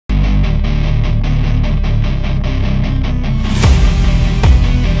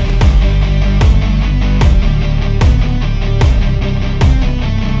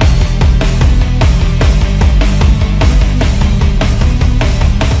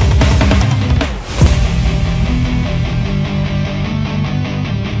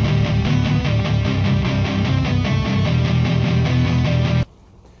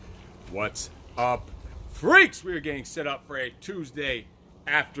freaks, we are getting set up for a Tuesday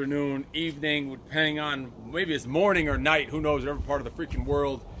afternoon, evening, depending on maybe it's morning or night, who knows, whatever part of the freaking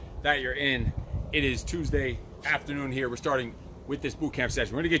world that you're in. It is Tuesday afternoon here. We're starting with this boot camp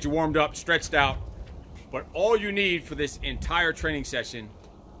session. We're gonna get you warmed up, stretched out, but all you need for this entire training session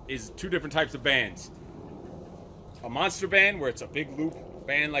is two different types of bands. A monster band, where it's a big loop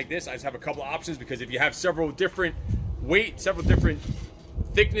band like this. I just have a couple of options because if you have several different weights, several different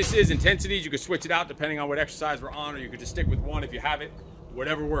thicknesses, intensities, you could switch it out depending on what exercise we're on, or you could just stick with one if you have it.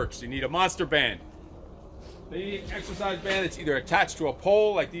 Whatever works. You need a monster band. Then you need an exercise band that's either attached to a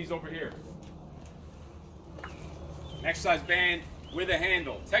pole like these over here. An exercise band with a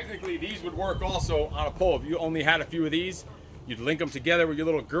handle. Technically, these would work also on a pole. If you only had a few of these, you'd link them together with your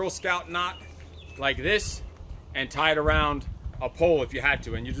little Girl Scout knot like this and tie it around a pole if you had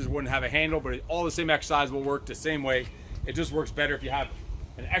to, and you just wouldn't have a handle, but all the same exercise will work the same way. It just works better if you have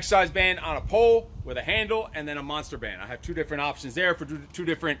an exercise band on a pole with a handle and then a monster band. I have two different options there for two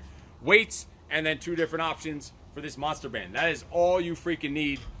different weights and then two different options for this monster band. That is all you freaking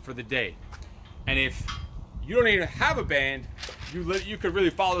need for the day. And if you don't even have a band, you could really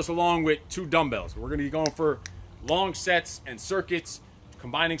follow this along with two dumbbells. We're gonna be going for long sets and circuits,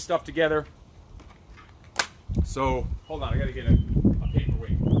 combining stuff together. So, hold on, I gotta get a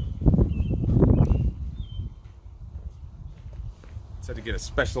paperweight. Just had to get a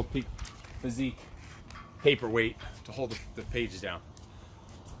special physique paperweight to hold the pages down.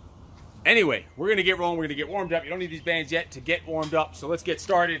 Anyway, we're gonna get rolling, we're gonna get warmed up. You don't need these bands yet to get warmed up, so let's get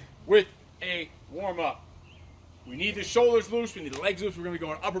started with a warm up. We need the shoulders loose, we need the legs loose. We're gonna be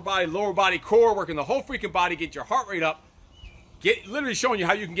going upper body, lower body, core, working the whole freaking body, get your heart rate up. Literally showing you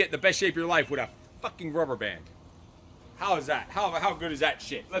how you can get in the best shape of your life with a fucking rubber band. How is that? How good is that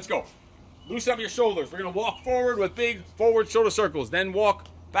shit? Let's go. Loosen up your shoulders. We're gonna walk forward with big forward shoulder circles, then walk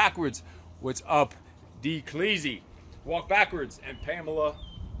backwards. What's up, D. Cleasy? Walk backwards, and Pamela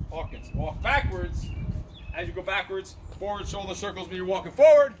Hawkins. Walk backwards. As you go backwards, forward shoulder circles when you're walking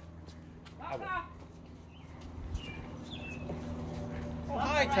forward. Oh,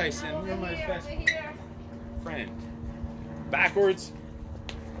 hi, Tyson. You're my best friend. Backwards.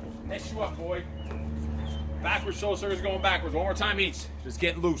 Mess you up, boy. Backwards shoulder circles going backwards. One more time each. Just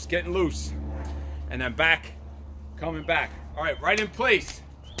getting loose, getting loose. And then back, coming back. All right, right in place.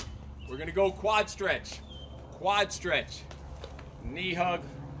 We're gonna go quad stretch. Quad stretch. Knee hug.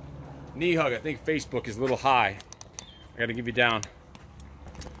 Knee hug. I think Facebook is a little high. I gotta give you down.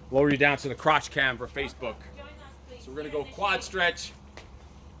 Lower you down to the crotch cam for Facebook. So we're gonna go quad stretch.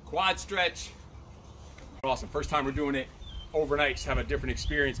 Quad stretch. Awesome. First time we're doing it overnight. Just have a different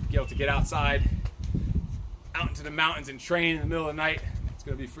experience. Be able to get outside, out into the mountains and train in the middle of the night. It's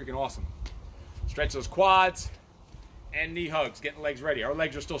gonna be freaking awesome. Stretch those quads and knee hugs, getting the legs ready. Our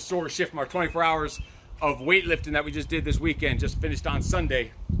legs are still sore, shift from our 24 hours of weightlifting that we just did this weekend, just finished on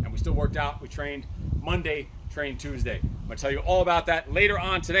Sunday, and we still worked out. We trained Monday, trained Tuesday. I'm gonna tell you all about that later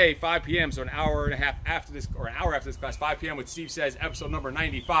on today, 5 p.m., so an hour and a half after this, or an hour after this class, 5 p.m. with Steve Says, episode number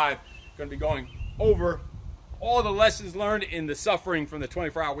 95. Gonna be going over all the lessons learned in the suffering from the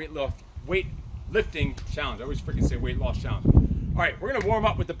 24-hour weightlifting challenge. I always freaking say weight loss challenge. All right, we're gonna warm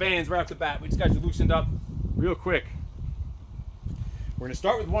up with the bands right off the bat. We just got you loosened up real quick. We're gonna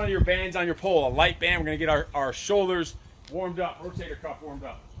start with one of your bands on your pole, a light band. We're gonna get our shoulders warmed up, rotator cuff warmed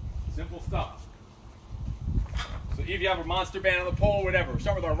up. Simple stuff. So if you have a monster band on the pole, whatever,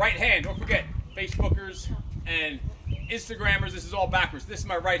 start with our right hand. Don't forget, Facebookers and Instagrammers, this is all backwards. This is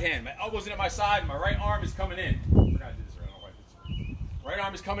my right hand. My elbow's in at my side, my right arm is coming in. I forgot to do this right. I don't know why this. Right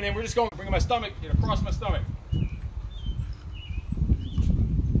arm is coming in. We're just going to bring my stomach, get across my stomach.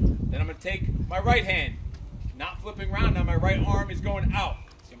 Then I'm going to take my right hand, not flipping around. Now my right arm is going out.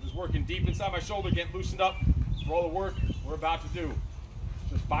 So I'm just working deep inside my shoulder, getting loosened up for all the work we're about to do.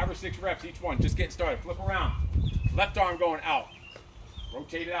 Just 5 or 6 reps each one, just getting started. Flip around. Left arm going out.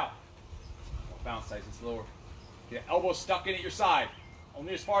 Rotate it out. Don't bounce, Tyson, slower. Get elbow stuck in at your side.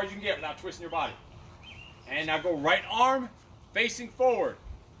 Only as far as you can get without twisting your body. And now go right arm facing forward.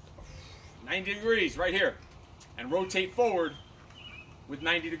 90 degrees right here. And rotate forward with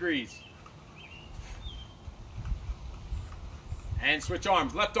 90 degrees. And switch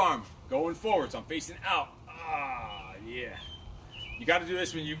arms. Left arm going forward. So I'm facing out. Ah, yeah. You got to do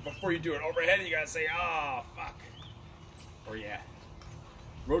this before you do it overhead, and you got to say, ah, fuck. Or yeah.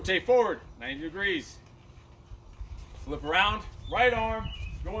 Rotate forward, 90 degrees. Flip around, right arm,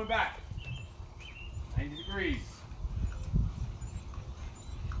 going back. 90 degrees.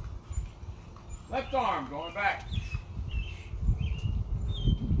 Left arm, going back.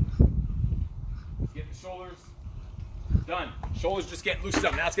 Get the shoulders Done. Shoulders just getting loosened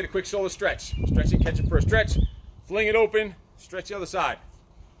up. Now let's get a quick shoulder stretch. Stretch it, catch it for a stretch. Fling it open. Stretch the other side.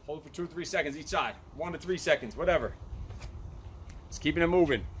 Hold it for 2 to 3 seconds each side. 1 to 3 seconds, whatever. Just keeping it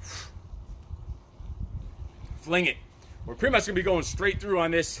moving. Fling it. We're pretty much going to be going straight through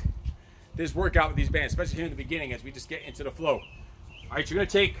on this workout with these bands, especially here in the beginning as we just get into the flow. All right, you're going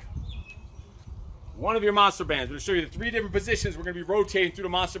to take one of your monster bands. I'm going to show you the 3 different positions we're going to be rotating through the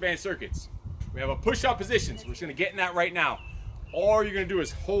monster band circuits. We have a push-up position, so we're just going to get in that right now. All you're going to do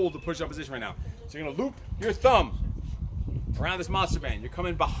is hold the push-up position right now. So you're going to loop your thumb around this monster band. You're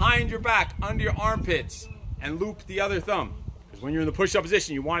coming behind your back, under your armpits, and loop the other thumb. Because when you're in the push-up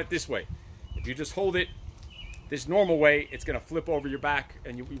position, you want it this way. If you just hold it this normal way, it's going to flip over your back,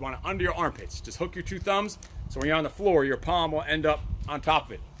 and you want it under your armpits. Just hook your 2 thumbs, so when you're on the floor, your palm will end up on top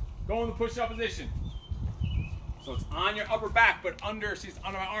of it. Go in the push-up position. So it's on your upper back, but under, see, it's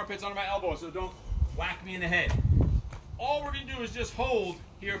under my armpits, under my elbows, so don't whack me in the head. All we're going to do is just hold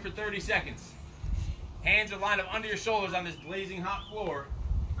here for 30 seconds. Hands are lined up under your shoulders on this blazing hot floor.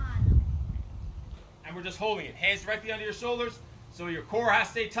 And we're just holding it. Hands directly under your shoulders, so your core has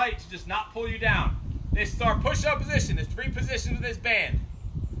to stay tight to just not pull you down. This is our push-up position. There's 3 positions of this band.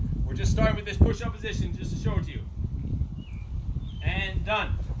 We're just starting with this push-up position just to show it to you. And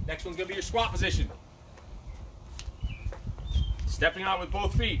done. Next one's going to be your squat position. Stepping out with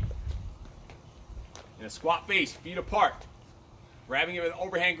both feet. In a squat base, feet apart. Grabbing it with an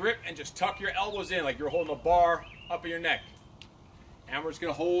overhand grip and just tuck your elbows in like you're holding a bar up in your neck. And we're just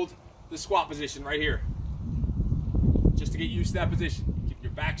going to hold the squat position right here. Just to get used to that position. Keep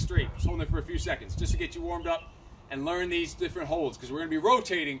your back straight. Just holding it for a few seconds just to get you warmed up and learn these different holds, because we're going to be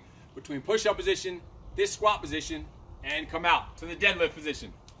rotating between push-up position, this squat position, and come out to the deadlift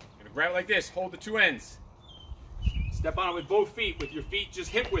position. You're going to grab it like this, hold the 2 ends. Step on it with both feet, with your feet just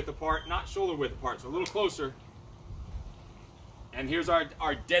hip width apart, not shoulder width apart, so a little closer. And here's our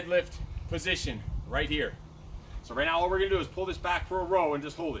deadlift position right here. So right now all we're going to do is pull this back for a row and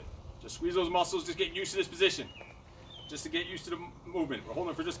just hold it. Just squeeze those muscles, just get used to this position. Just to get used to the movement. We're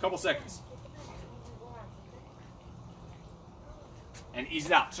holding it for just a couple seconds. And ease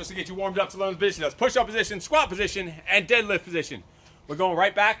it out, just to get you warmed up to learn the position. That's push-up position, squat position, and deadlift position. We're going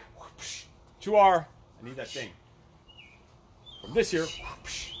right back to our, I need that thing. From this here,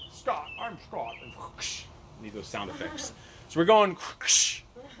 Scott, I'm Scott, and I need those sound effects. So we're going,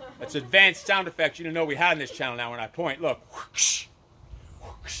 that's advanced sound effects you didn't know we had in this channel now when I point. Look,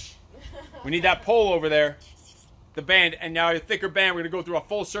 we need that pole over there, the band, and now your thicker band, we're going to go through a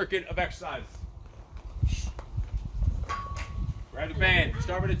full circuit of exercises. Grab the band,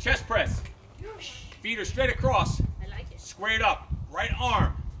 start with a chest press. Feet are straight across, squared up, right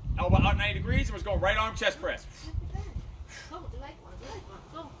arm, elbow out 90 degrees, and we're going right arm chest press.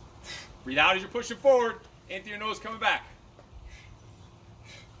 Breathe out as you're pushing forward, in through your nose, coming back.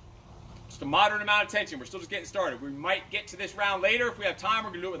 Just a moderate amount of tension. We're still just getting started. We might get to this round later. If we have time,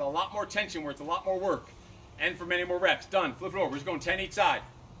 we're going to do it with a lot more tension where it's a lot more work. And for many more reps. Done. Flip it over. We're just going 10 each side.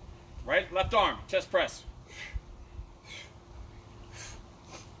 Right, left arm, chest press.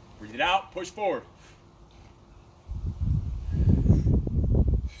 Breathe it out, push forward.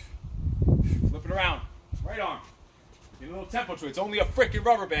 Flip it around. Right arm. Get a little tempo to it. It's only a freaking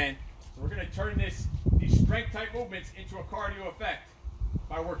rubber band. So we're going to turn these strength type movements into a cardio effect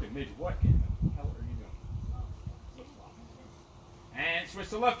by working. Midge, what in the hell are you doing? And switch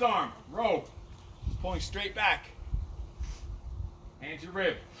to left arm. Row. Just pulling straight back. Hand to your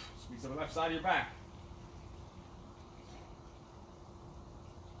rib. Squeeze to the left side of your back.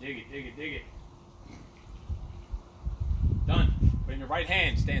 Dig it, dig it, dig it. Done. Put in your right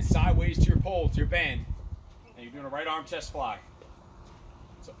hand. Stand sideways to your pole, to your band. And you're doing a right arm chest fly.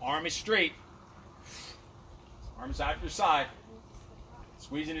 So arm is straight. Arm is out to your side.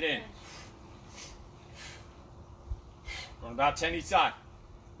 Squeezing it in. Going about 10 each side.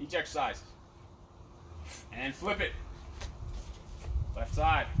 Each exercise. And flip it. Left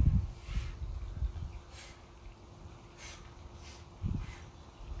side.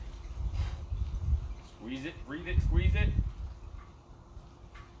 Squeeze it, breathe it, squeeze it.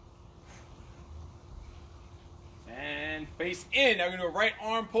 And face in. Now we're going to do a right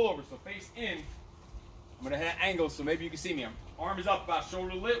arm pullover. So face in. I'm going to hit an angle so maybe you can see me. Arm is up about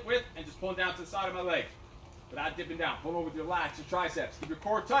shoulder width and just pulling down to the side of my leg. Without dipping down. Pull over with your lats, your triceps. Keep your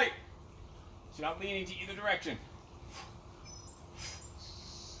core tight. So you're not leaning to either direction.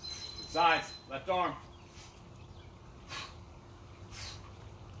 Sides, left arm.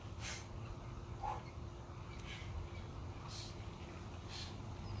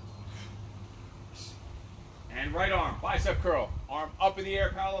 And right arm, bicep curl. Arm up in the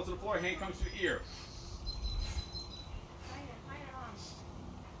air, parallel to the floor, hand comes to your ear.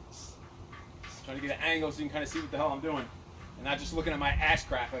 Trying to get an angle so you can kind of see what the hell I'm doing. And not just looking at my ass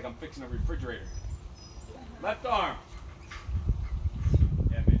crack like I'm fixing a refrigerator. Left arm.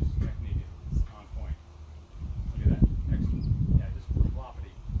 Yeah, bitch. Technique is on point. Look at that. Excellent. Yeah, just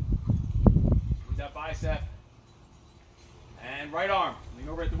floppity. Squeeze that bicep. And right arm. Lean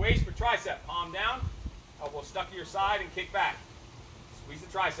over at the waist for tricep. Palm down. Elbow stuck to your side and kick back. Squeeze the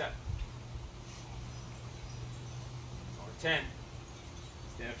tricep. Over 10.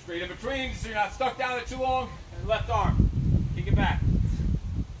 Stand up straight in between so you're not stuck down there too long. And left arm. Kick it back.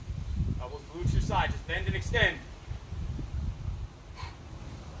 Elbows glued to your side. Just bend and extend.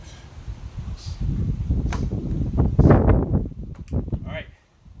 Alright.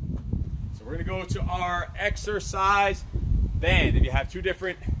 So we're going to go to our exercise band. If you have two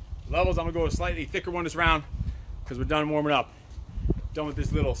different levels, I'm going to go with a slightly thicker one this round because we're done warming up. Done with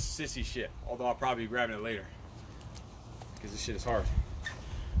this little sissy shit. Although I'll probably be grabbing it later because this shit is hard.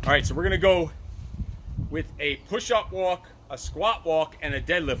 Alright, so we're going to go with a push-up walk, a squat walk, and a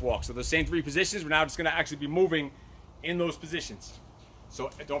deadlift walk. So the same three positions, we're now just going to actually be moving in those positions. So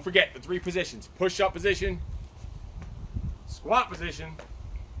don't forget the three positions. Push-up position, squat position,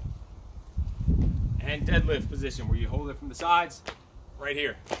 and deadlift position where you hold it from the sides right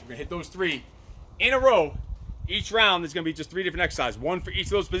here. We're going to hit those three in a row. Each round there's going to be just 3 different exercises. One for each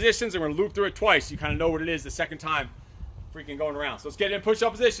of those positions, and we're going to loop through it twice. You kind of know what it is the second time freaking going around. So let's get in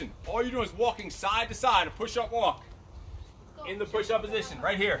push-up position. All you're doing is walking side to side, a push-up walk. In the push-up position,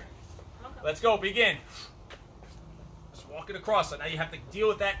 right here. Let's go, begin. Just walking across. So now you have to deal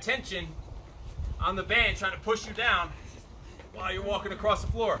with that tension on the band trying to push you down while you're walking across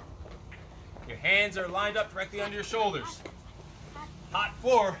the floor. Your hands are lined up directly under your shoulders. Hot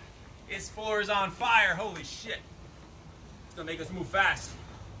floor. This floor is on fire. Holy shit. It's gonna make us move fast.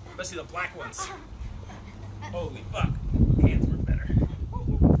 Especially the black ones. Holy fuck. Hands work better.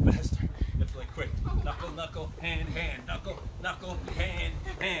 Faster. That's really quick. Knuckle, knuckle, hand, hand. Knuckle, knuckle, hand,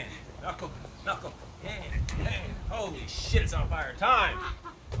 hand. Knuckle, knuckle, hand, hand. Holy shit, it's on fire. Time.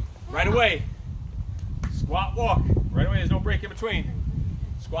 Right away. Squat walk. Right away, there's no break in between.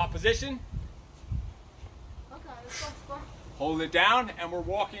 Squat position. Okay, let's go squat. Hold it down, and we're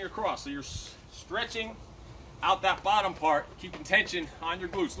walking across. So you're stretching out that bottom part, keeping tension on your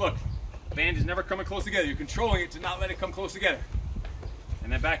glutes. Look. The band is never coming close together. You're controlling it to not let it come close together.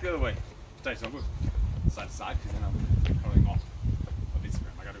 And then back the other way. Tight, so move. Side to side, because then I'm cutting off of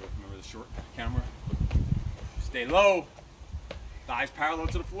Instagram. I gotta go remember the short camera. Stay low. Thighs parallel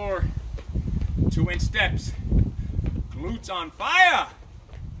to the floor. 2-inch steps. Glutes on fire.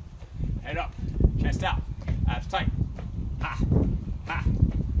 Head up. Chest out. Abs tight. Ha. Ha.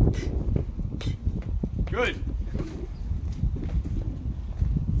 Good.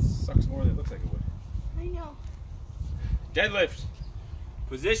 Sucks more than it looks like it would. I know. Deadlift.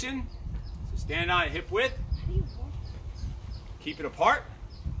 Position. So stand on hip width. Keep it apart.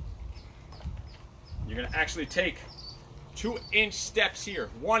 You're going to actually take 2-inch steps here,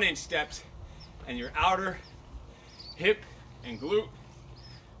 1-inch steps, and your outer hip and glute.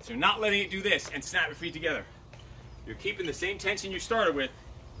 So you're not letting it do this and snap your feet together. You're keeping the same tension you started with,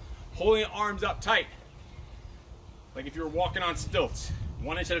 holding your arms up tight, like if you were walking on stilts.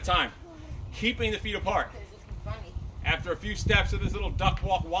 1 inch at a time. Keeping the feet apart. After a few steps of this little duck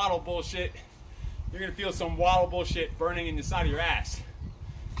walk waddle bullshit, you're going to feel some waddle bullshit burning in the side of your ass.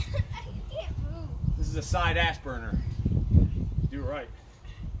 I can't move. This is a side ass burner. Do it right.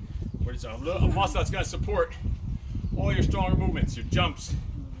 But it's a muscle that's going to support all your stronger movements, your jumps,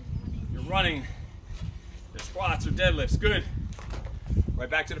 your running, your squats or deadlifts. Good. Right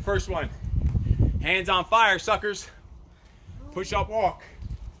back to the first one. Hands on fire, suckers. Push up walk.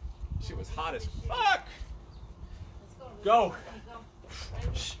 Shit was hot as fuck. Go.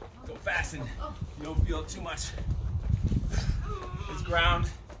 Go fast and you don't feel too much. This ground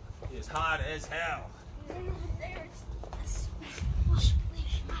is hot as hell.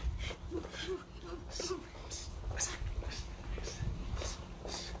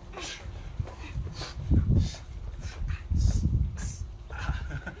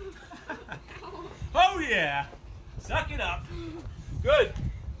 Oh yeah. Suck it up. Good.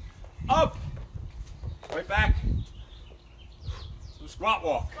 Up. Right back. So squat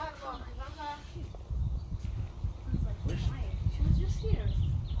walk. She was just here.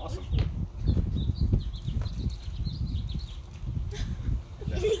 Awesome.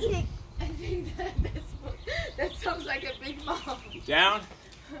 I think that sounds like a big mom. Down.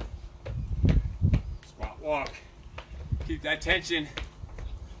 Squat walk. Keep that tension.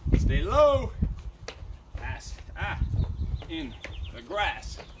 Stay low. Ass in the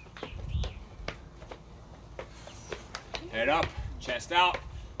grass. Head up, chest out,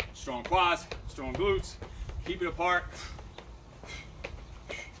 strong quads, Strong glutes. Keep it apart.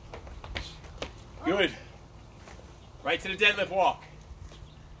 Good. Right to the deadlift walk.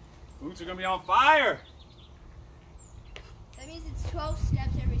 Glutes are gonna be on fire. That means it's 12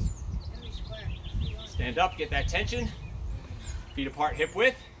 steps every square. Stand up, get that tension. Feet apart, hip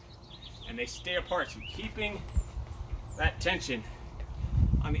width. And they stay apart. So keeping that tension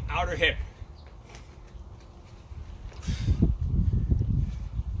on the outer hip.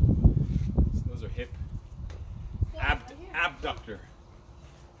 Those are hip abductor.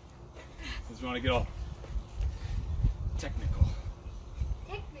 This is when I get all technical.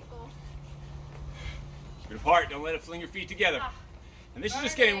 Keep it apart, don't let it fling your feet together. And this is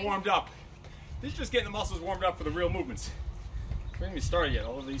just getting warmed up. This is just getting the muscles warmed up for the real movements. We haven't even started yet,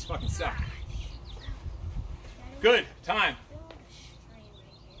 all of these fucking suck. Good, time.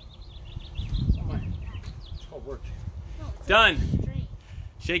 It's called work. Done.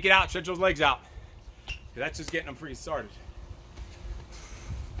 Shake it out, stretch those legs out. That's just getting them freaking started.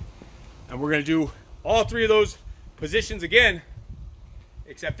 And we're gonna do all three of those positions again,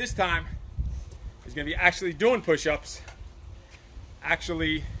 except this time is gonna be actually doing push-ups,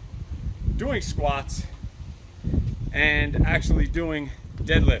 actually doing squats, and actually doing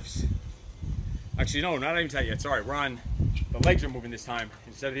deadlifts. Actually, no, not even that yet. Sorry, we're on, the legs are moving this time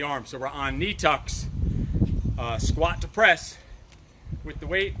instead of the arms. So we're on knee tucks, squat to press with the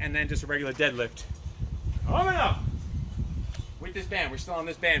weight, and then just a regular deadlift. Coming up with this band. We're still on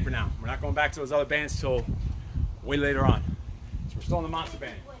this band for now. We're not going back to those other bands till way later on. So we're still on the monster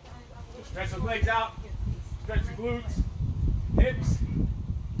band. So stretch those legs out, stretch the glutes, hips.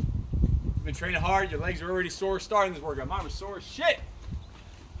 You've been training hard, your legs are already sore starting this workout. Mine was sore as shit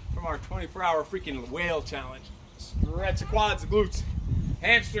from our 24-hour freaking whale challenge. Stretch the quads, the glutes,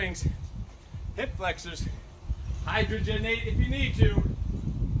 hamstrings, hip flexors, hydrogenate if you need to,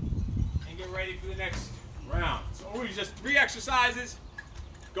 and get ready for the next round. So always just 3 exercises,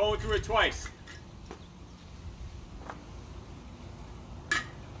 going through it twice.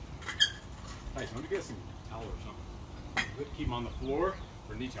 Nice, let me get some towel or something. Good to keep them on the floor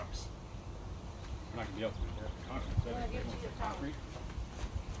for knee tucks. We're not going to be able to do that.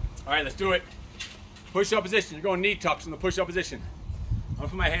 All right, let's do it. Push-up position. You're going knee tucks in the push-up position. I'm going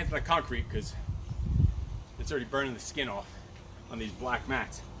to put my hands on the concrete because it's already burning the skin off on these black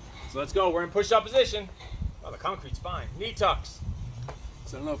mats. So let's go. We're in push-up position. Oh, the concrete's fine. Knee tucks.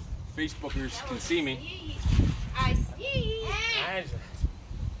 So I don't know if Facebookers can see me. I see.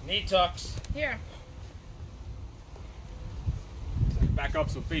 Knee tucks. Here. Back up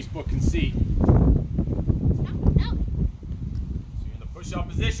so Facebook can see. No. So you're in the push-up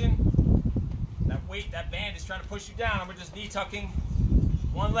position. That weight, that band is trying to push you down, and we're just knee tucking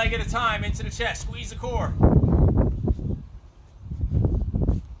one leg at a time into the chest. Squeeze the core.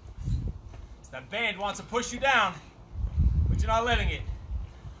 So that band wants to push you down, but you're not letting it.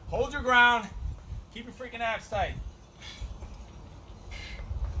 Hold your ground. Keep your freaking abs tight.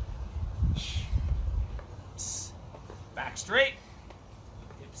 Back straight.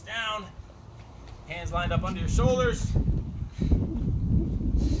 Hips down. Hands lined up under your shoulders.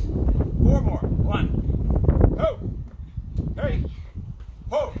 4 more. 1. Ho. Hey.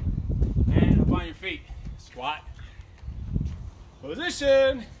 Ho. And up on your feet. Squat.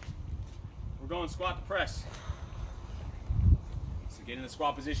 Position. We're going squat to press. So get in the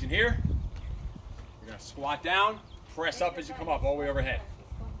squat position here. You're going to squat down. Press up as you come up all the way overhead.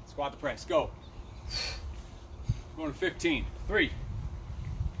 Squat to press. Go. Going to 15. 3.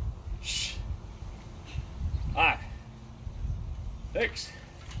 5. 6.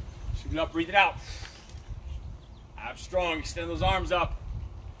 Shoot it up, breathe it out. Abs strong, extend those arms up.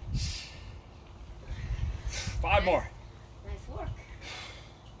 5 more. Nice work.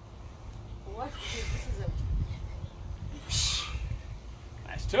 What? This is a...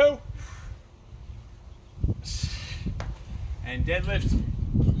 Last 2. And deadlift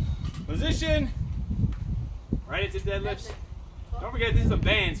position. Right into deadlifts. Don't forget this is a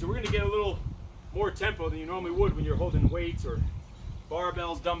band, so we're going to get a little more tempo than you normally would when you're holding weights or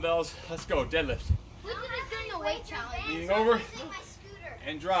barbells, dumbbells. Let's go, deadlift. Look at us doing the weight challenge. Leaning over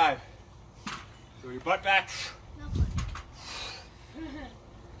and drive. Throw your butt back.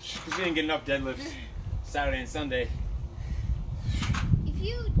 Because we didn't get enough deadlifts Saturday and Sunday. If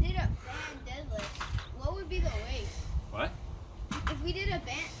you did a band deadlift, what would be the weight? What? If we did a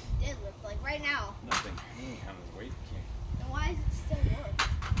band deadlift, like right now. Nothing. You don't count as weight. Then why is it still work?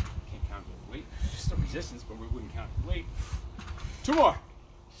 Can't count as weight. It's just a resistance, but we wouldn't count as weight. 2 more.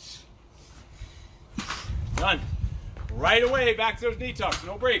 Done. Right away, back to those knee tucks.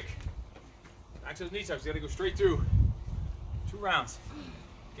 No break. Back to those knee tucks. You gotta go straight through. 2 rounds.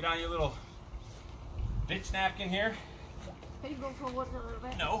 Get on your little Bitch napkin here. Can you go forward a little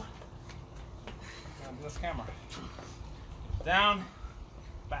bit? No. On this camera. Down,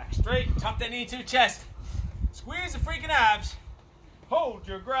 back straight, tuck that knee to the chest. Squeeze the freaking abs. Hold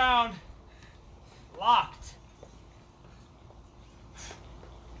your ground. Locked.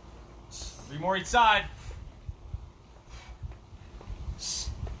 3 more each side.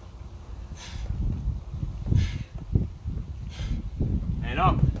 And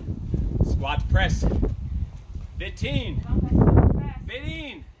up. Squat to press. 15.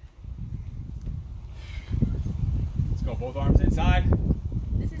 15. Let's go. Both arms inside.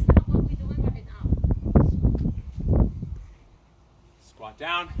 This is not what we're doing right now. Squat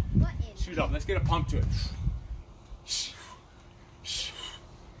down. Shoot up. Let's get a pump to it.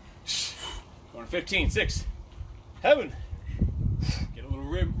 Going to 15. 6. 7. Get a little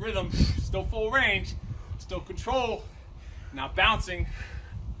rhythm. Still full range. Still control. Now bouncing.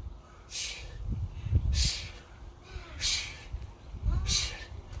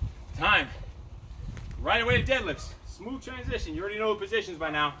 Time. Right away to deadlifts. Smooth transition. You already know the positions by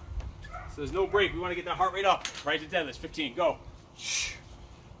now. So there's no break. We want to get that heart rate up. Right to deadlifts. 15. Go.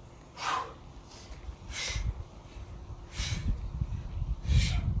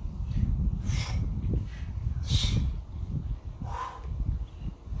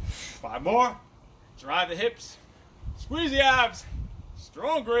 Five more. Drive the hips. Squeeze the abs.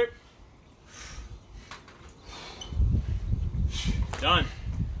 Strong grip. Done.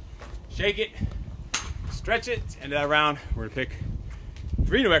 Shake it. Stretch it. End of that round. We're going to pick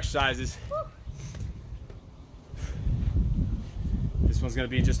 3 new exercises. This one's going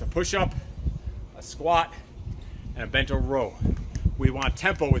to be just a push-up, a squat, and a bent over row. We want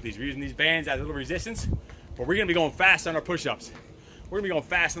tempo with these. We're using these bands as a little resistance, but we're going to be going fast on our push-ups. We're going to be going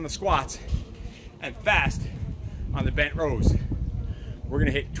fast on the squats and fast on the bent rows. We're going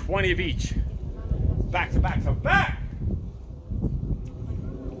to hit 20 of each. Back to back to back.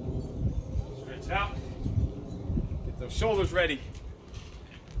 Stretch out. Get those shoulders ready.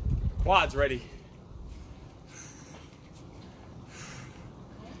 Quads ready.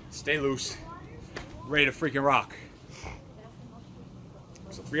 Stay loose. Ready to freaking rock.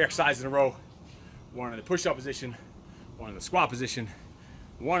 So 3 exercises in a row. 1 in the push-up position, 1 in the squat position,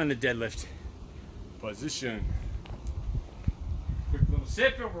 1 in the deadlift position. Quick little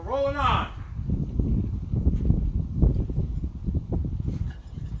sip and we're rolling on.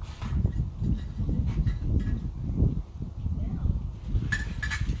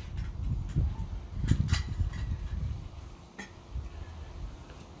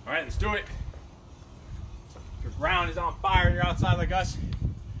 All right, let's do it. If your ground is on fire and you're outside like us,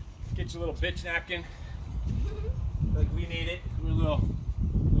 get your little bitch napkin. Like we need it. We're little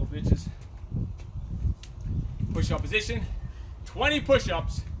bitches. Push-up position. 20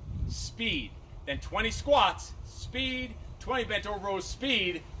 push-ups, speed. Then 20 squats, speed. 20 bent over rows,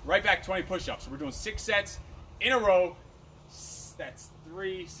 speed. Right back 20 push-ups. So we're doing 6 sets in a row. That's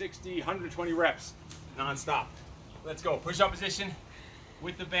 360, 120 reps, non-stop. Let's go. Push-up position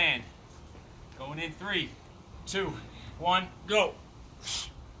with the band. Going in 3, 2, 1, go.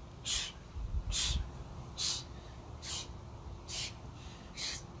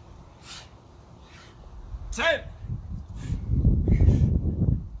 10.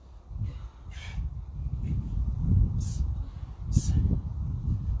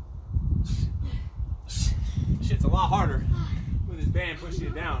 Shit's a lot harder with this band pushing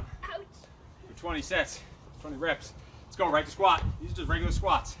it down. Ouch. For 20 sets, 20 reps. Let's go right to squat. These are just regular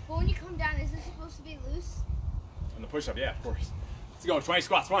squats. But when you come down, is this supposed to be loose? On the push-up, yeah, of course. Let's go, 20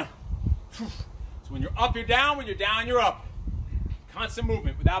 squats, 1. So when you're up, you're down. When you're down, you're up. Constant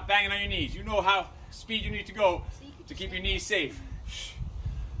movement without banging on your knees. You know how speed you need to go to keep your knees safe.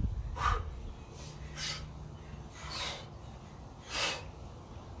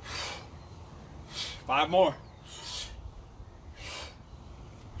 5 more.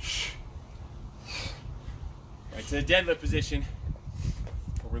 Right to the deadlift position,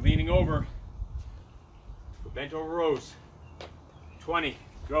 where we're leaning over. Bent over rows. 20.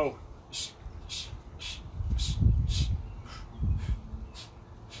 Go.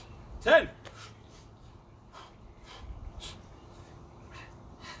 10.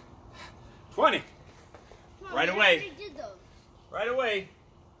 20. Right away. Right away.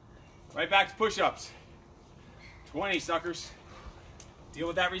 Right back to push-ups. 20, suckers. Deal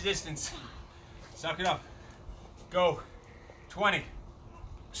with that resistance. Suck it up. Go. 20.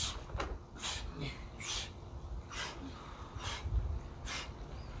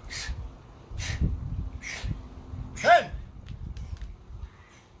 10. 9.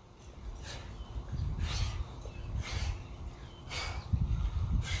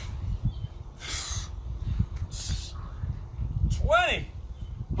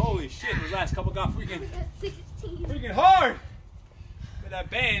 Holy shit, those last couple got freaking 16. hard. With that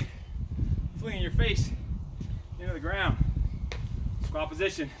band flinging your face into the ground. Squat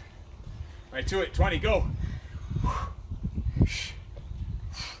position. Right to it. 20, go.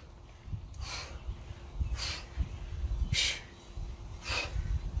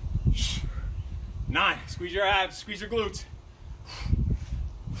 9, squeeze your abs, squeeze your glutes.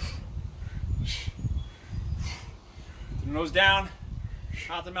 Nose down,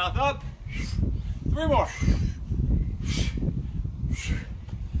 mouth to mouth up. 3 more.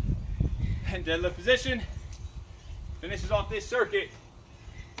 And deadlift position. Finishes off this circuit.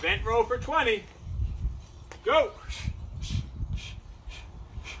 Bent row for 20. Go.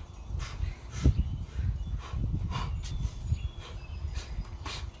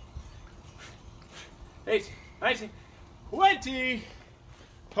 Eight, 19, 20.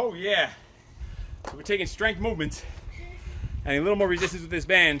 Oh yeah. So we're taking strength movements. And a little more resistance with this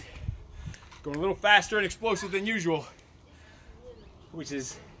band. Going a little faster and explosive than usual. Which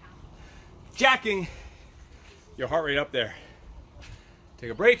is jacking your heart rate up there.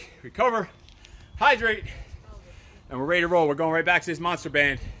 Take a break, recover, hydrate, and we're ready to roll. We're going right back to this monster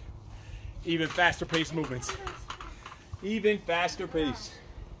band. Even faster pace movements. Even faster pace.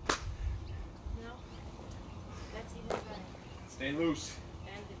 Stay loose.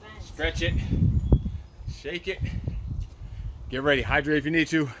 Stretch it. Shake it. Get ready. Hydrate if you need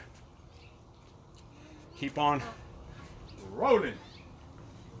to. Keep on rolling.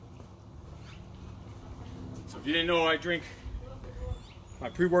 So if you didn't know, I drink my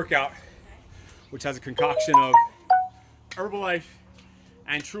pre-workout, which has a concoction of Herbalife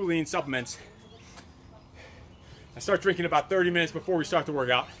and True Lean supplements. I start drinking about 30 minutes before we start the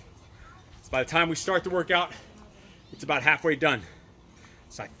workout. So by the time we start the workout, it's about halfway done.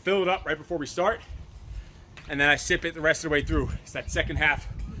 So I fill it up right before we start, and then I sip it the rest of the way through. It's that second half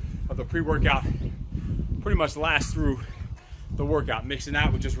of the pre-workout pretty much lasts through the workout, mixing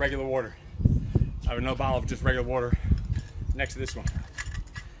that with just regular water. I have another bottle of just regular water next to this one.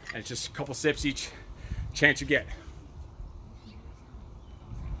 And it's just a couple sips each chance you get.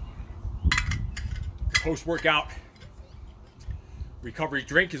 Post-workout recovery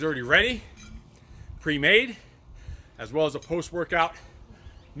drink is already ready, pre-made, as well as a post-workout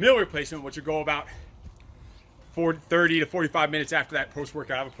meal replacement, which will go about 30 to 45 minutes after that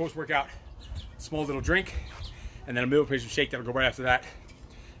post-workout. I have a post-workout small little drink, and then a meal replacement shake that'll go right after that.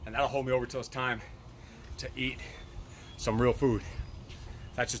 And that'll hold me over till it's time to eat some real food.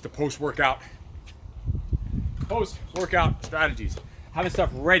 That's just the post-workout strategies. Having stuff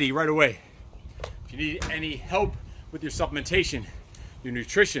ready right away. If you need any help with your supplementation, your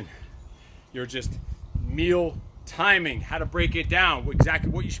nutrition, your just meal timing, how to break it down, exactly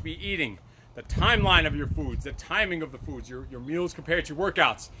what you should be eating, the timeline of your foods, the timing of the foods, your meals compared to your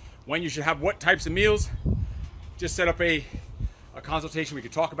workouts, when you should have what types of meals, just set up a consultation. We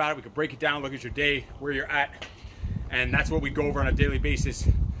could talk about it, we could break it down, look at your day, where you're at, and that's what we go over on a daily basis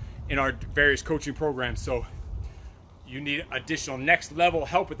in our various coaching programs. So you need additional next level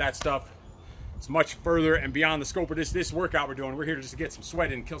help with that stuff. It's much further and beyond the scope of this workout we're doing. We're here just to get some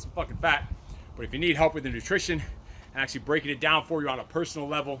sweat in and kill some fucking fat. But if you need help with the nutrition and actually breaking it down for you on a personal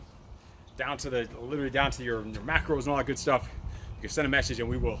level, down to literally down to your macros and all that good stuff, you can send a message and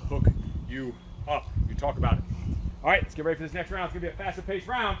we will hook you up. We can talk about it. All right, let's get ready for this next round. It's gonna be a faster paced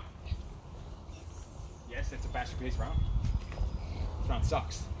round. Yes, it's a faster paced round. This round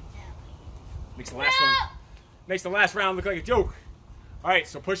sucks. Makes the last round look like a joke. All right,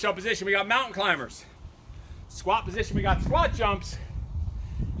 so push-up position, we got mountain climbers. Squat position, we got squat jumps.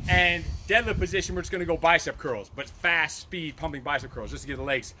 And deadlift position, we're just gonna go bicep curls, but fast speed pumping bicep curls, just to give the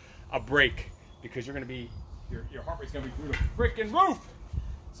legs a break, because you're gonna be, your heart rate's gonna be through the freaking roof.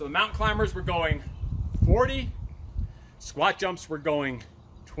 So the mountain climbers, we're going 40. Squat jumps, we're going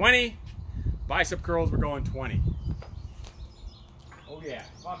 20. Bicep curls, we're going 20. Oh yeah,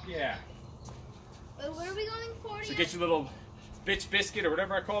 fuck yeah. Wait, what are we going 40? So get your little bitch biscuit or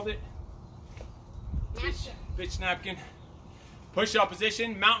whatever I called it. Napkin. Bitch napkin. Push-up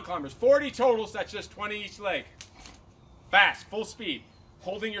position, mountain climbers. 40 total, so that's just 20 each leg. Fast, full speed.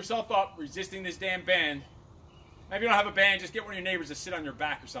 Holding yourself up, resisting this damn band. Maybe you don't have a band, just get one of your neighbors to sit on your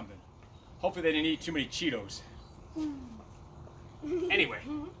back or something. Hopefully they didn't eat too many Cheetos. Anyway.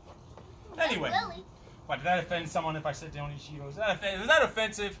 Why, did that offend someone if I said they don't eat Cheetos? Is that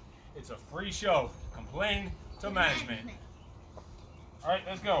offensive? It's a free show. Complain to management. All right,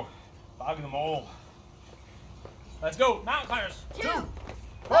 let's go. Bogging the mole. Let's go. Mountain climbers. 2,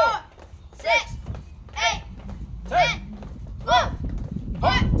 4, 6, 8, 10, 12,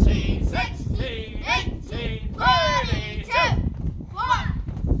 14, 16, 18, 22, 4,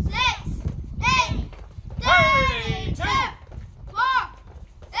 6,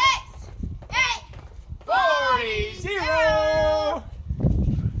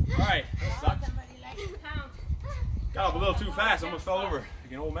 fell over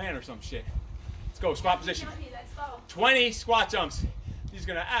like an old man or some shit. Let's go, squat position. Let's go. 20 squat jumps. These are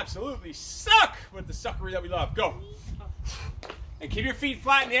gonna absolutely suck with the suckery that we love. Go. And keep your feet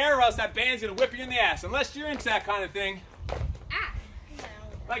flat in the air or else that band's gonna whip you in the ass. Unless you're into that kind of thing. Ah.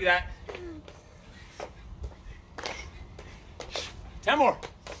 Like that. 10 more.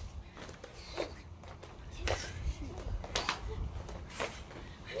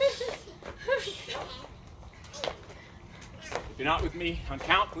 If you're not with me on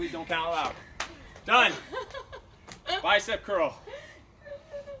count, please don't count aloud. Done. Bicep curl.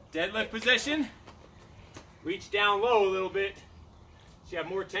 Deadlift position. Reach down low a little bit so you have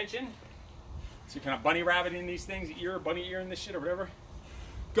more tension. So you're kind of bunny rabbit in these things, bunny ear in this shit or whatever.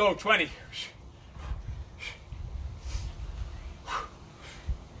 Go, 20.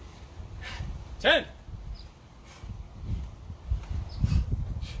 10.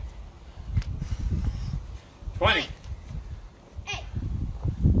 20. Hey.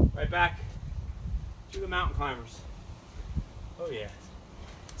 Right back to the mountain climbers. Oh yeah.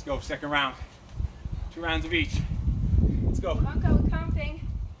 Let's go, second round. 2 rounds of each. Let's go. Come on, go, counting.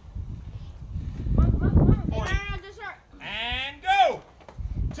 Come on, come on, come on. 20. Just start. And go.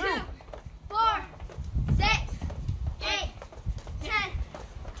 2. 4, 6, 8, 10,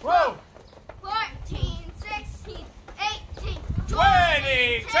 12. 14, 16, 18, 22.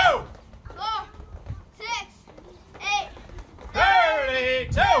 4, 6, 8,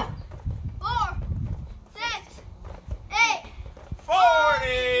 32. 4, 6, 8,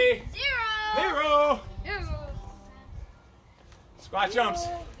 40. 0. 0. Squat jumps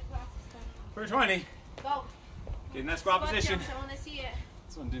for 20. Go. Get in that squat position. Jumps, I want to see it.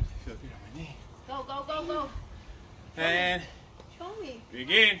 This one didn't feel good on my knee. Go, go, go, go. And Show me.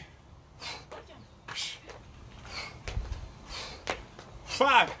 begin.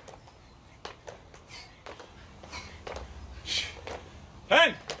 5.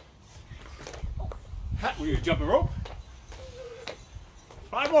 10. We gonna jump a rope.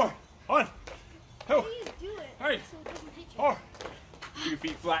 5 more. 1, 2, Please do it 3, so it doesn't hit you. 4. Keep your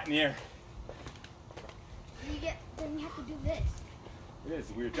feet flat in the air. Then you have to do this. It is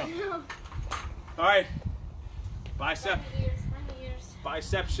a weird jump. All right. Bicep. Funny ears.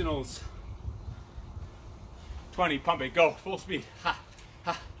 Biceptionals. 20. Pump it. Go. Full speed. Ha.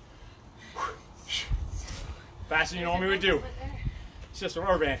 Ha. Faster than you normally would do. It's just a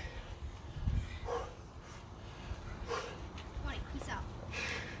rubber band. 20. Peace out.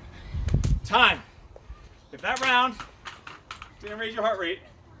 Time. If that round didn't raise your heart rate,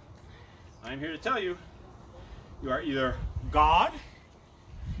 I'm here to tell you, you are either God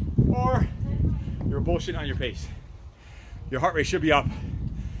or you're bullshitting on your pace. Your heart rate should be up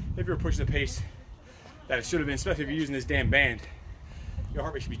if you're pushing the pace that it should have been, especially if you're using this damn band. Your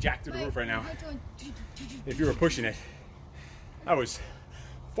heart rate should be jacked through the roof right now if you were pushing it. That was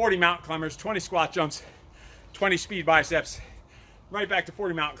 40 mountain climbers, 20 squat jumps, 20 speed biceps, right back to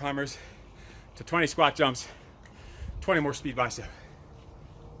 40 mountain climbers, to 20 squat jumps, 20 more speed bicep.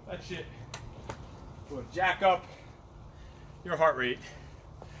 That shit will jack up your heart rate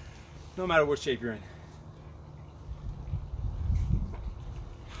no matter what shape you're in.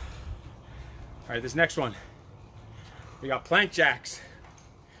 All right, this next one, we got plank jacks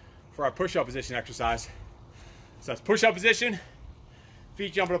for our push-up position exercise. So that's push-up position,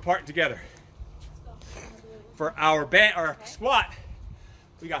 feet jumping apart together. For our squat,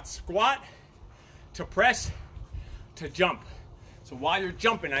 we got squat to press to jump. So while you're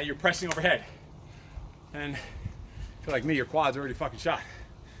jumping, now you're pressing overhead. And if you're like me, your quads are already fucking shot.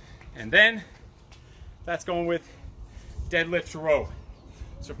 And then that's going with deadlift to row.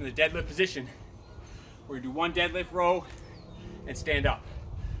 So from the deadlift position, we're gonna do 1 deadlift row and stand up.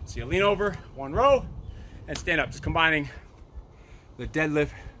 So you lean over, 1 row, and stand up. Just combining the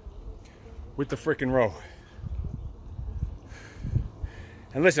deadlift with the freaking row.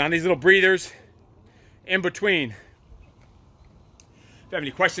 And listen, on these little breathers in between, if you have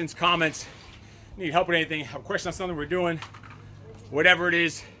any questions, comments, need help with anything, have a question on something we're doing, whatever it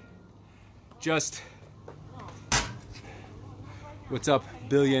is, just, what's up,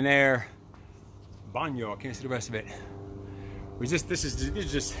 billionaire Banyo, I can't see the rest of it. This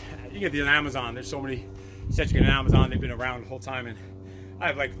is just, you get these on Amazon. There's so many sets you get on Amazon. They've been around the whole time, and I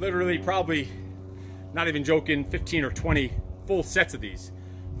have like literally probably, not even joking, 15 or 20 full sets of these.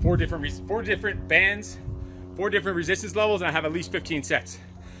 4 different bands, 4 different resistance levels, and I have at least 15 sets.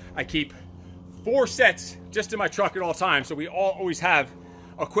 I keep 4 sets just in my truck at all times, so we all always have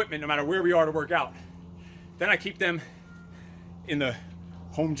equipment no matter where we are to work out. Then I keep them in the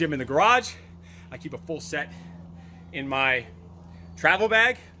home gym in the garage. I keep a full set in my travel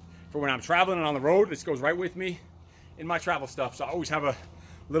bag for when I'm traveling and on the road. This goes right with me in my travel stuff, so I always have a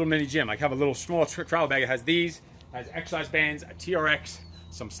little mini gym. I have a little small travel bag that has these, has exercise bands, a TRX,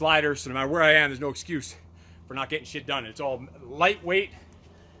 some sliders, so no matter where I am, there's no excuse for not getting shit done. It's all lightweight,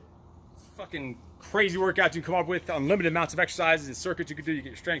 fucking crazy workouts you can come up with, unlimited amounts of exercises and circuits you can do. You get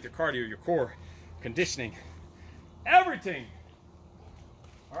your strength, your cardio, your core, conditioning, everything.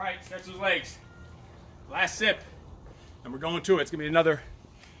 All right, stretch those legs. Last sip, and we're going to it. It's gonna be another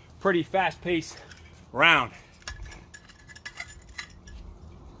pretty fast-paced round.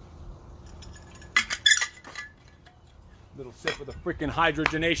 Little sip of the freaking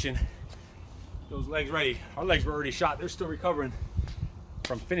hydrogenation. Those legs ready. Our legs were already shot. They're still recovering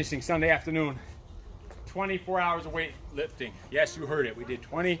from finishing Sunday afternoon. 24 hours of weightlifting. Yes, you heard it. We did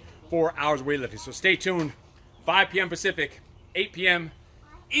 24 hours of weightlifting. So stay tuned. 5 p.m. Pacific, 8 p.m.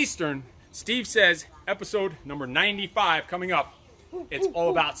 Eastern. Steve Says, episode number 95 coming up. It's all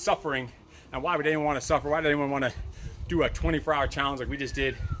about suffering and why would anyone want to suffer? Why would anyone want to do a 24-hour challenge like we just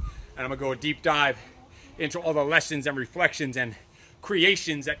did? And I'm going to go a deep dive into all the lessons and reflections and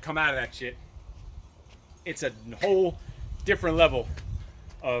creations that come out of that shit. It's a whole different level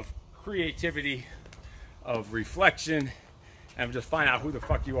of creativity, of reflection, and just find out who the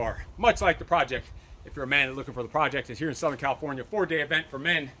fuck you are. Much like the project. If you're a man looking for the project, it's here in Southern California, 4-day event for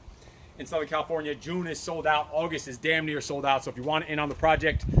men in Southern California. June is sold out. August is damn near sold out. So if you want in on the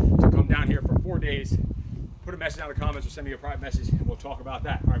project to come down here for 4 days, put a message down in the comments or send me a private message and we'll talk about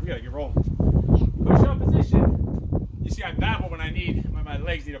that. All right, we gotta get rolling. Push-up position. You see, I babble when my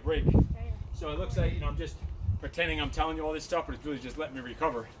legs need a break. So it looks like, I'm just pretending I'm telling you all this stuff, but it's really just letting me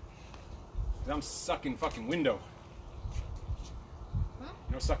recover. Because I'm sucking fucking window. Huh?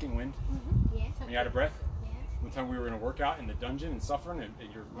 You know sucking wind? Mm-hmm. Yeah. When you're out of breath? Yeah. One time we were in a workout in the dungeon and suffering at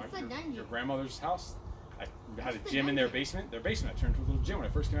Dungeon? your grandmother's house. I had What's a the gym in their dungeon? basement. Their basement I turned into a little gym when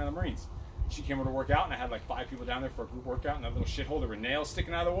I first came out of the Marines. She came over to work out and I had like 5 people down there for a group workout in that little shithole. There were nails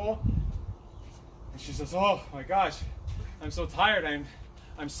sticking out of the wall. And she says, oh my gosh, I'm so tired.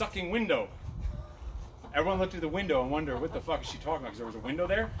 I'm sucking window. Everyone looked through the window and wondered, what the fuck is she talking about? Because there was a window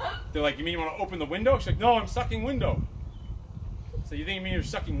there. They're like, you mean you want to open the window? She's like, no, I'm sucking window. So you think you mean you're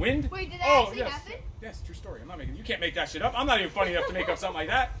sucking wind? Wait, did that actually yes. happen? Yes, true story. You can't make that shit up. I'm not even funny enough to make up something like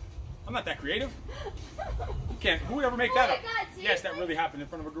that. I'm not that creative. You can't. Who would ever make that Oh up? my God, Yes, that really happened in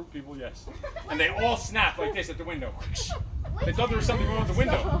front of a group of people, yes. And they all snapped like this at the window. They thought there was something wrong with the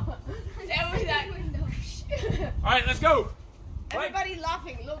window. That was that window. All right, let's go. Everybody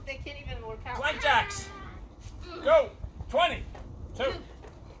laughing. Look, they can't even work out. Plank jacks. Go. 20. 2. 3,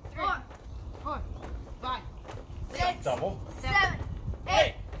 4, 5, 6, Double. 7,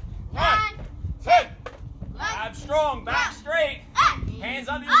 8. 9. 10. Abs strong. Back straight. Hands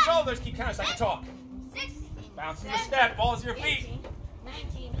under your shoulders. Keep counting so I can talk. 16, Bounce in the step. Balls to your feet. 18,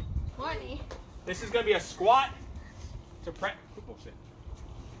 19, 20. This is going to be a squat to prep. Bullshit.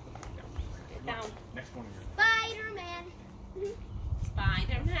 Down. Next one. Spider-Man.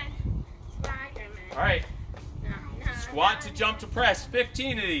 Spider-Man. Spider-Man. All right. No, Squat to jump to press.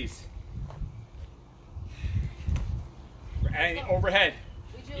 15 of these. And overhead.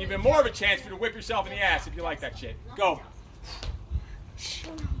 Even more of a chance for you to whip yourself in the ass if you like that shit. Go.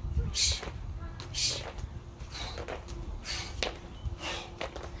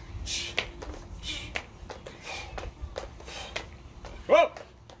 Whoa.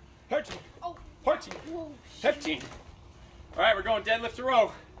 13. 14. 15. All right, we're going deadlift to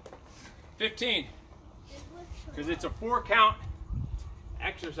row. 15. Because it's a 4-count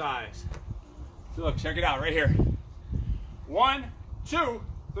exercise. So look, check it out right here. 1, 2,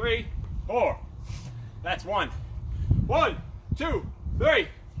 3, 4. That's 1. 1, 2, 3,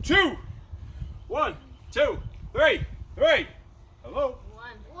 2. 1, 2, 3, 3. Hello?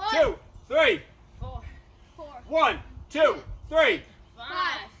 1, 2, 3. 4, 1, 2, 3.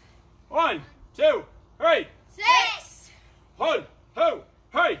 5, 1, 2, 3. 6, 1, 2,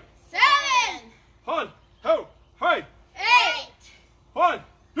 3. 7, 1, 2, 3. 8, 1,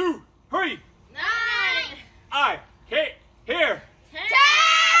 2, 3. 9, I can't hear 10,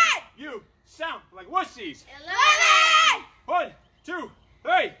 you. Sound like wussies. 11, 1, 2,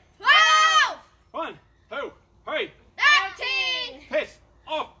 3. 12, 1, 2, 3. 13, Piss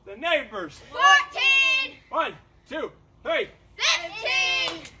off the neighbors. 14, 1, 2, 3.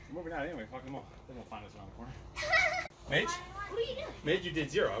 15. We're moving out anyway. Fuck them all. They won't find us around the corner. Midge? What are you doing? Midge, you did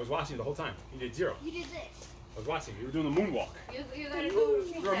 0. I was watching you the whole time. You did 0. You did this. I was watching you. You were doing the moonwalk. You gotta go.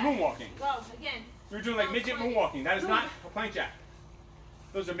 You were moonwalking. Go again. You were doing like midget moonwalking. That is not a plank jack.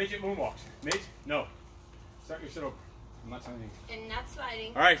 Those are midget moonwalks. Midge? No. Start your shit over. I'm not telling you. And not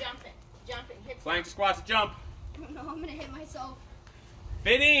sliding. All right. Jumping. Hips Plank to squat to jump. No, I'm gonna hit myself.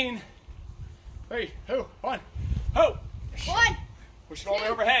 15. 3, 2, 1. Ho! 1, Push it all the way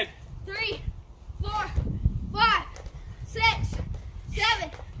overhead. 3, 4, 5, 6,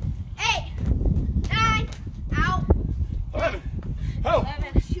 7, 8, 9, out. 11. Ho!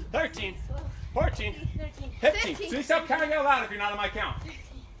 11, 13. 14. 13, 15. So you stop counting out loud if you're not on my count.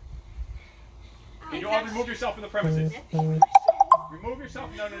 And you all remove yourself from the premises. Remove yourself.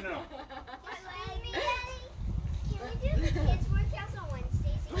 No. Can we do the kids' workouts on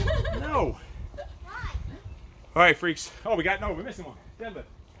Wednesdays? No. Why? All right, freaks. Oh, we're missing one. Deadlift.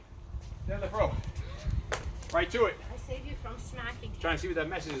 Deadlift row. Right to it. I saved you from smacking. Trying to see what that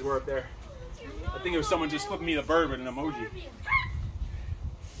messages were up there. I think it was someone just flipping me the bird with an emoji.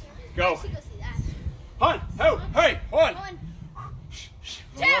 Go. Go see that. Hun. Ho. Hey. On. 1,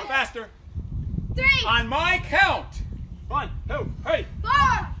 A little faster. 3, On my count. Hun. Ho. Hey. 4,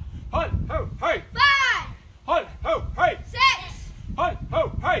 Hun. Ho. Hey. 5, Hun. Ho. Hey. 6, Hun.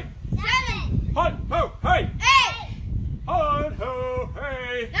 Ho. Hey. 7, Hun. Ho. Hey. 8, Hun. Ho.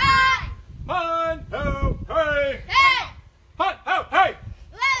 Hey. 9, Hun. Ho. Hey. 10, Hun. Ho. Hey.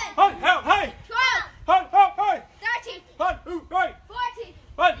 11, Hun. Ho. Hey. 12, Hun. Ho. Hey. 13, Hun. Ho. Hey. 14,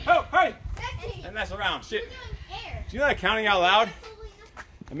 Hun. Ho. Hey. 15. And that's around. Shit. We're doing air. Do you know that counting out loud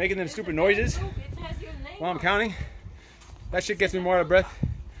and making them stupid noises It has your name while I'm on counting? That shit gets me more out of breath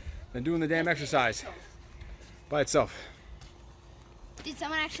than doing the damn exercise by itself. Did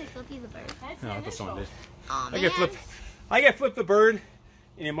someone actually flip you the bird? it. Has No, your I thought someone did. initials. Oh, I get flipped the bird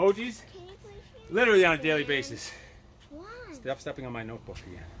in emojis Can you please share? literally on a daily basis. Why? Stop stepping on my notebook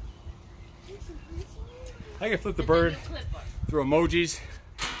again. Listen, listen. I get flipped the bird Clipboard. through emojis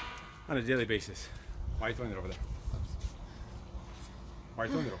on a daily basis. Why are you throwing it over there? Why are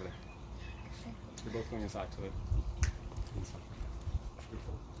you throwing it over there? You're both going inside to the inside. You're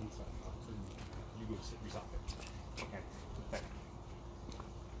both inside. So you go sit yourself there. Okay. Okay.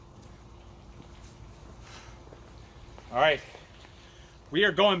 All right. We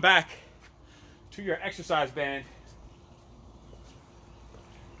are going back to your exercise band.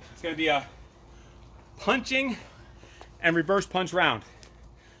 It's going to be a punching and reverse punch round.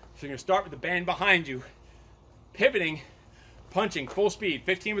 So you're going to start with the band behind you, pivoting, punching full speed,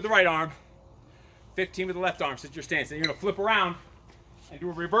 15 with the right arm, 15 with the left arm, sit your stance. Then you're going to flip around and do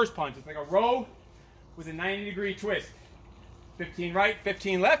a reverse punch. It's like a row with a 90-degree twist. 15 right,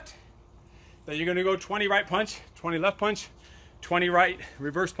 15 left. Then you're going to go 20 right punch, 20 left punch, 20 right,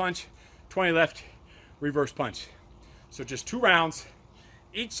 reverse punch, 20 left, reverse punch. So just 2 rounds,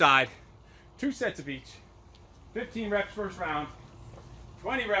 each side, 2 sets of each. 15 reps first round,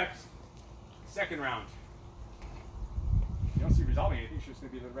 20 reps second round. You don't see resolving anything, it's just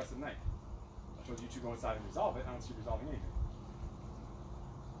going to be the rest of the night. I told you to go inside and resolve it, I don't see resolving anything.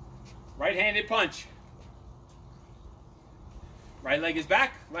 Right-handed punch. Right leg is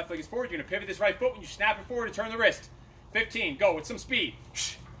back, left leg is forward. You're going to pivot this right foot when you snap it forward and turn the wrist. 15, go with some speed.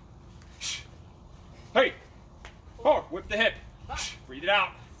 Hey, forward, whip the hip. Breathe it out.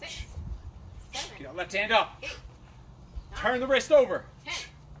 6, 7, Get that left hand up. 8, Turn the wrist over. 10,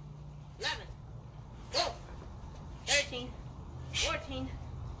 11, 12, 13, 14,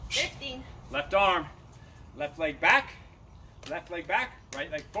 15. Left arm, left leg back, right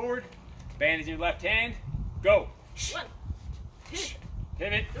leg forward. Band is in your left hand. Go. 1, 2,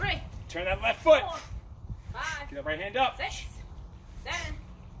 Pivot. 3, Turn that left foot. 4, 5, Get that right hand up. 6, 7,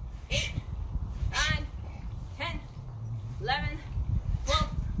 8, 9, 10, 11, 12,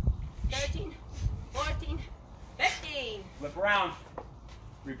 13, 14, 15. Flip around.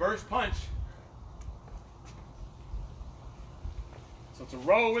 Reverse punch. So it's a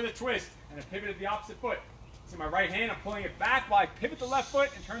row with a twist and a pivot at the opposite foot. See my right hand, I'm pulling it back while I pivot the left foot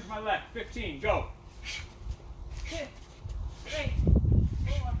and turn to my left. 15, go. 2, 3,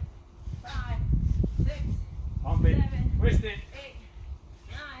 4, 5, 6, Pump it, 7, twist it, 8,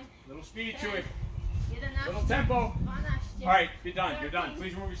 9. little speed to it, Get enough. little tempo. All All right, you're done, you're done.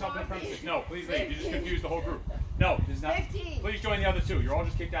 Please remove yourself from the premises. No, please leave. You just confused the whole group. No, this is not. 15. Please join the other 2. You're all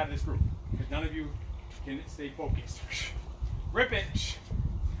just kicked out of this group because none of you can stay focused. Rip it.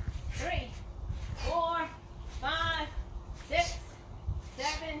 3, 4, 5, 6,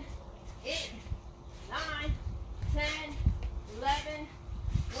 7, 8, 9, 10, 11,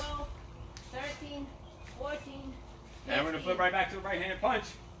 12, 13, 14, 15. And we're going to flip right back to the right-handed punch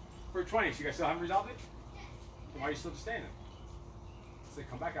for 20. So you guys still haven't resolved it? Then why are you still just standing? So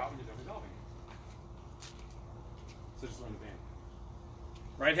come back out when you're done resolving it. So just learn the band.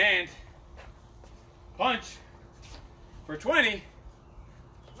 Right hand. Punch. For 20.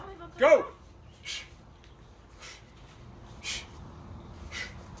 Go.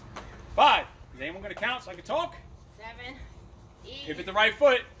 5. Is anyone going to count so I can talk? 7, 8, Pivot the right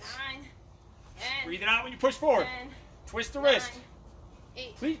foot. 9, 10, Breathe it out when you push forward. 10, Twist the 9, wrist.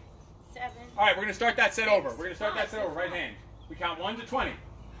 8, Please. 7. All right, we're gonna start that set 6, over. We're gonna start that 5, set over. Right hand. We count 1 to 20.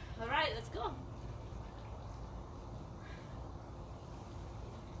 All right, let's go.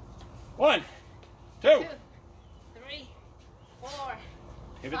 1, 2. 2, 3, 4,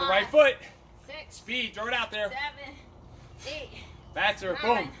 Pivot the 5, right foot. 6, Speed. Throw it out there. 7, 8, Faster.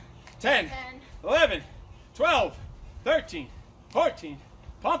 9, Boom. 10, 10, 11, 12, 13, 14.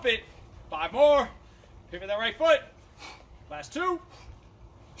 Pump it. 5 more. Pivot that right foot. Last 2.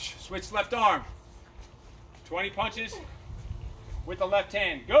 Switch left arm. 20 punches with the left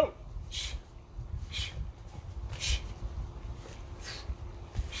hand. Go.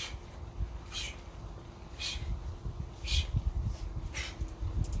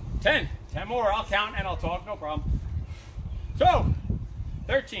 10. 10 more. I'll count and I'll talk. No problem. So,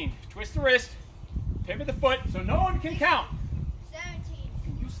 13. Twist the wrist. Pivot the foot so no one can count.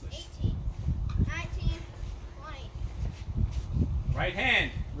 17, Useless. 18, 19, 20. Right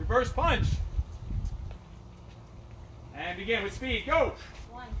hand. Reverse punch. And begin with speed. Go.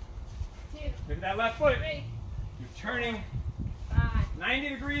 1, 2, Pivot that left foot. 3, You're turning 5, 90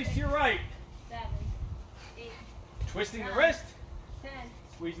 degrees to your right. 7, 8, Twisting the wrist. 10,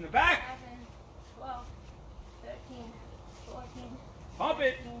 Squeezing the back. 11, 12, 13, 14, Pump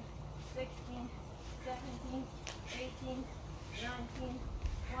it. 15, 16, 17, 18, 19,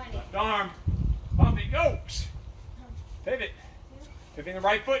 20. Left arm. Pump it. Go. Pivot. Pivoting the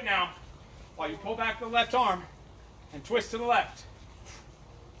right foot now. While you pull back the left arm and twist to the left.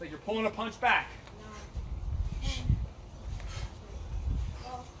 It's like you're pulling a punch back. 9, 10,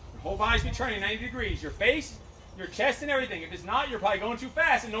 12, Your whole body's be turning 90 degrees. Your face, your chest, and everything. If it's not, you're probably going too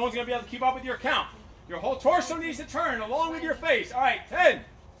fast and no one's going to be able to keep up with your count. Your whole torso needs to turn along with your face. All right, 10,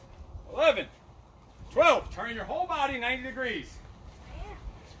 11, 12. Turn your whole body 90 degrees.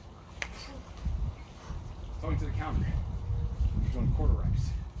 Going to the counter. You're doing quarter reps.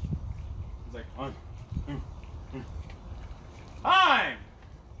 He's like, time!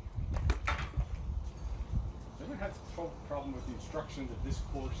 Anyone had a problem with the instructions of this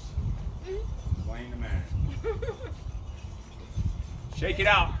course? Blame the man. Shake it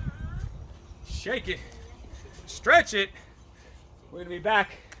out. Shake it. Stretch it. We're going to be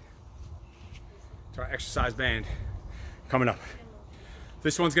back to our exercise band coming up.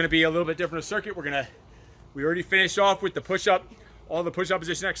 This one's going to be a little bit different circuit. We already finished off with the push-up, all the push-up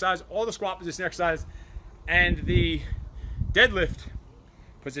position exercise, all the squat position exercise, and the deadlift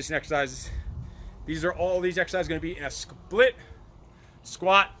position exercises. These exercises going to be in a split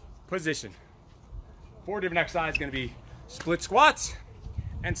squat position. 4 different exercises going to be split squats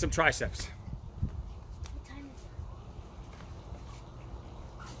and some triceps. What time is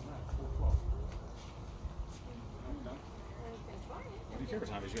What do you care what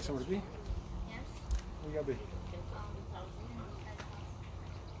time it is? You got somewhere to be? it? Yes. Where you gotta be?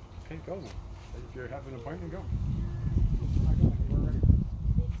 Okay, go then. If you have an appointment, go. We're ready.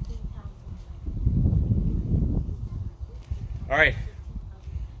 All right.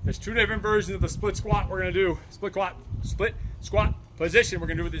 There's 2 different versions of the split squat we're gonna do. Split squat position we're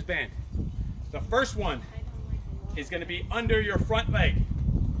gonna do with this band. The first one is gonna be under your front leg.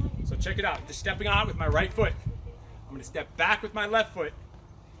 So check it out. Just stepping on it with my right foot. I'm gonna step back with my left foot,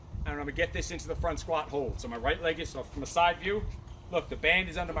 and I'm gonna get this into the front squat hold. So my right leg is, so from a side view, look, the band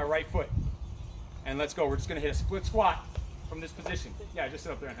is under my right foot. And let's go. We're just gonna hit a split squat from this position. Yeah, just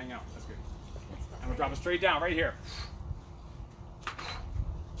sit up there and hang out. That's good. And we're dropping straight down right here.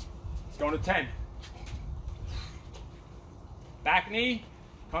 It's going to 10. Back knee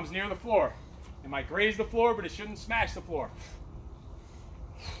comes near the floor. It might graze the floor, but it shouldn't smash the floor.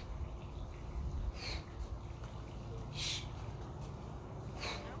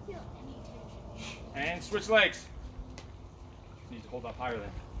 And switch legs. Need to hold up higher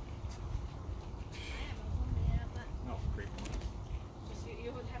then. No, great.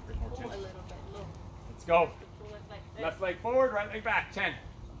 You would have to pull a little bit. Look. Let's go. Pull it like this. Left leg forward, right leg back. 10.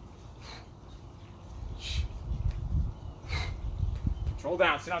 Control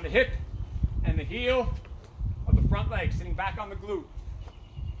down. Sit on the hip and the heel of the front leg, sitting back on the glute.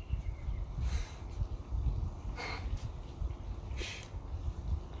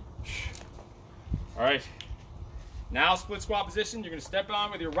 All right. Now split squat position. You're going to step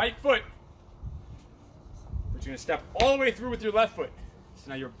on with your right foot, but you're going to step all the way through with your left foot. So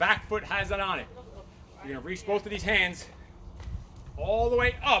now your back foot has that on it. You're going to reach both of these hands all the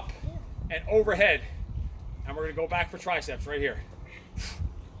way up and overhead. And we're going to go back for triceps right here.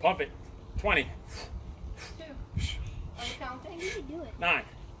 Pump it. 20. 2. Are you counting? You can do it. 9.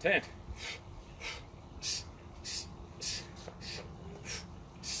 10.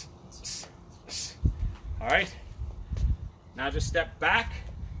 All right. Now just step back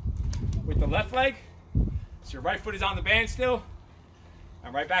with the left leg. So your right foot is on the band still.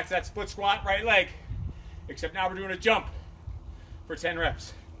 And right back to that split squat, right leg. Except now we're doing a jump for 10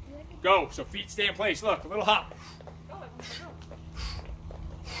 reps. Go. So feet stay in place. Look, a little hop.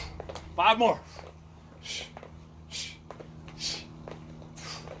 5 more.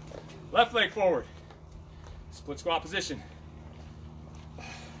 Left leg forward. Split squat position.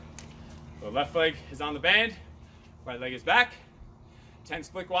 The left leg is on the band. Right leg is back. 10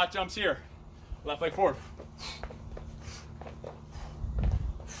 split squat jumps here. Left leg forward.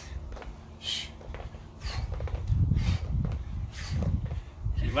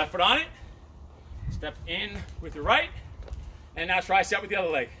 Keep left foot on it. Step in with your right. And now tricep with the other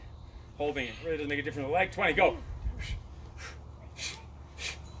leg. Holding it. Really doesn't make a difference with the leg. 20, go.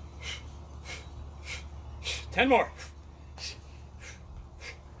 10 more.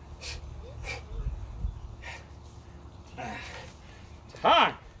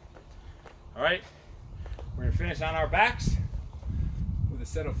 Time. All right. We're going to finish on our backs with a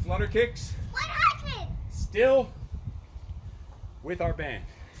set of flutter kicks. 100. Still with our band.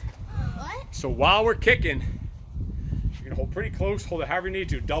 What? So while we're kicking, you're going to hold pretty close. Hold it however you need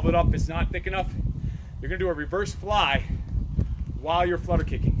to. Double it up if it's not thick enough. You're going to do a reverse fly while you're flutter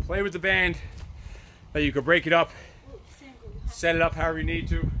kicking. Play with the band. That you could break it up, set it up however you need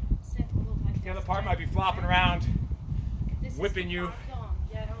to. The other part might be flopping around, whipping you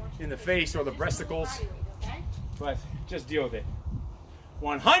in the face or the breasticles, but just deal with it.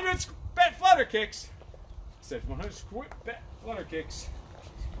 100 flutter kicks. I said 100 flutter kicks.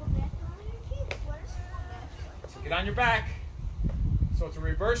 So get on your back. So it's a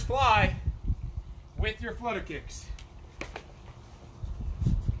reverse fly with your flutter kicks.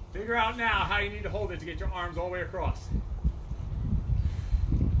 Figure out now how you need to hold it to get your arms all the way across.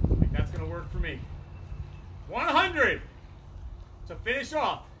 I think that's going to work for me. 100 to finish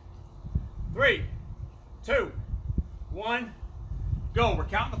off. 3, 2, 1, go. We're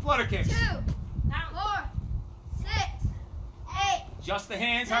counting the flutter kicks. 2, 4, 6, 8. Just the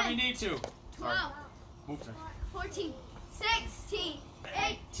hands, however you need to. 12, Move, sir. 14, 16,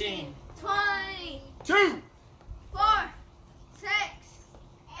 18, 18, 20, 2, 4, 6,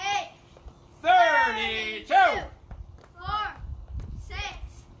 8, 32, 4, 6,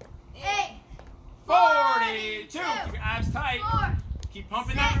 8, 42. Keep your abs tight. 4, Keep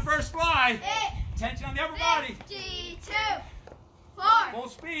pumping that reverse fly. 8, Tension on the upper body. 52, 4, Full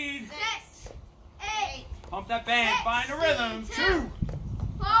speed. 6, 8, Pump that band. Find a rhythm. 2.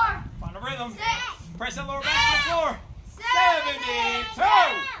 4, Find a rhythm. 6, Press that lower back to the floor. 72.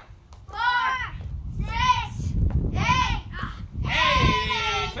 4, 6, 8,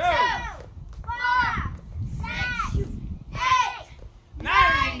 82. 4, 6, 8,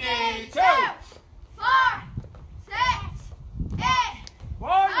 92. 4, 6, 8,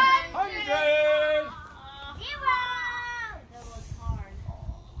 100. Zero. That was hard.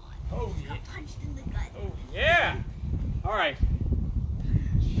 Oh, yeah. Punched in the gut. Oh, yeah. All right.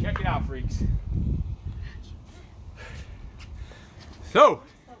 Check it out, freaks. So,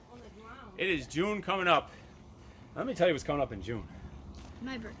 it is June coming up. Let me tell you what's coming up in June.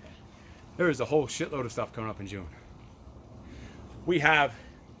 My birthday. There is a whole shitload of stuff coming up in June. We have,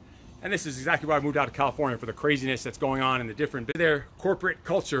 and this is exactly why I moved out to California, for the craziness that's going on in the different, their corporate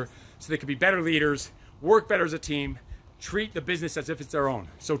culture, so they can be better leaders, work better as a team, treat the business as if it's their own.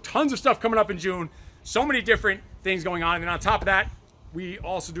 So tons of stuff coming up in June, so many different things going on. And on top of that, we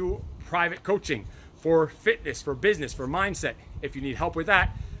also do private coaching for fitness, for business, for mindset, if you need help with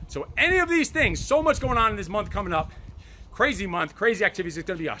that. So any of these things, so much going on in this month coming up. Crazy month, crazy activities. It's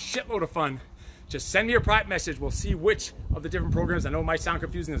going to be a shitload of fun. Just send me a private message. We'll see which of the different programs. I know it might sound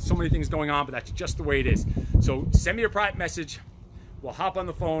confusing. There's so many things going on, but that's just the way it is. So send me a private message. We'll hop on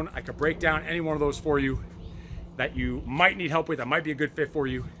the phone. I could break down any one of those for you that you might need help with, that might be a good fit for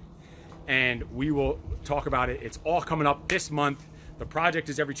you. And we will talk about it. It's all coming up this month. The project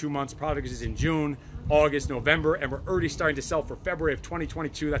is every 2 months. The project is in June, August, November, and we're already starting to sell for February of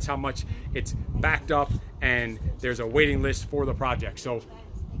 2022. That's how much it's backed up, and there's a waiting list for the project. So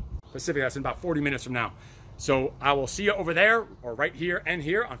specifically, that's in about 40 minutes from now. So I will see you over there, or right here and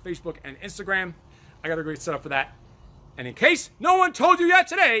here on Facebook and Instagram. I got a great setup for that. And in case no one told you yet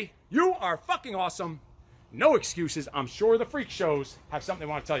today, you are fucking awesome. No excuses. I'm sure the freak shows have something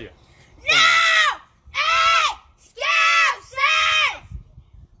they want to tell you. No excuses!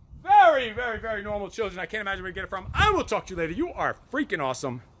 Very, very, very normal children. I can't imagine where you get it from. I will talk to you later. You are freaking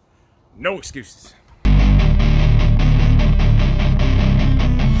awesome. No excuses.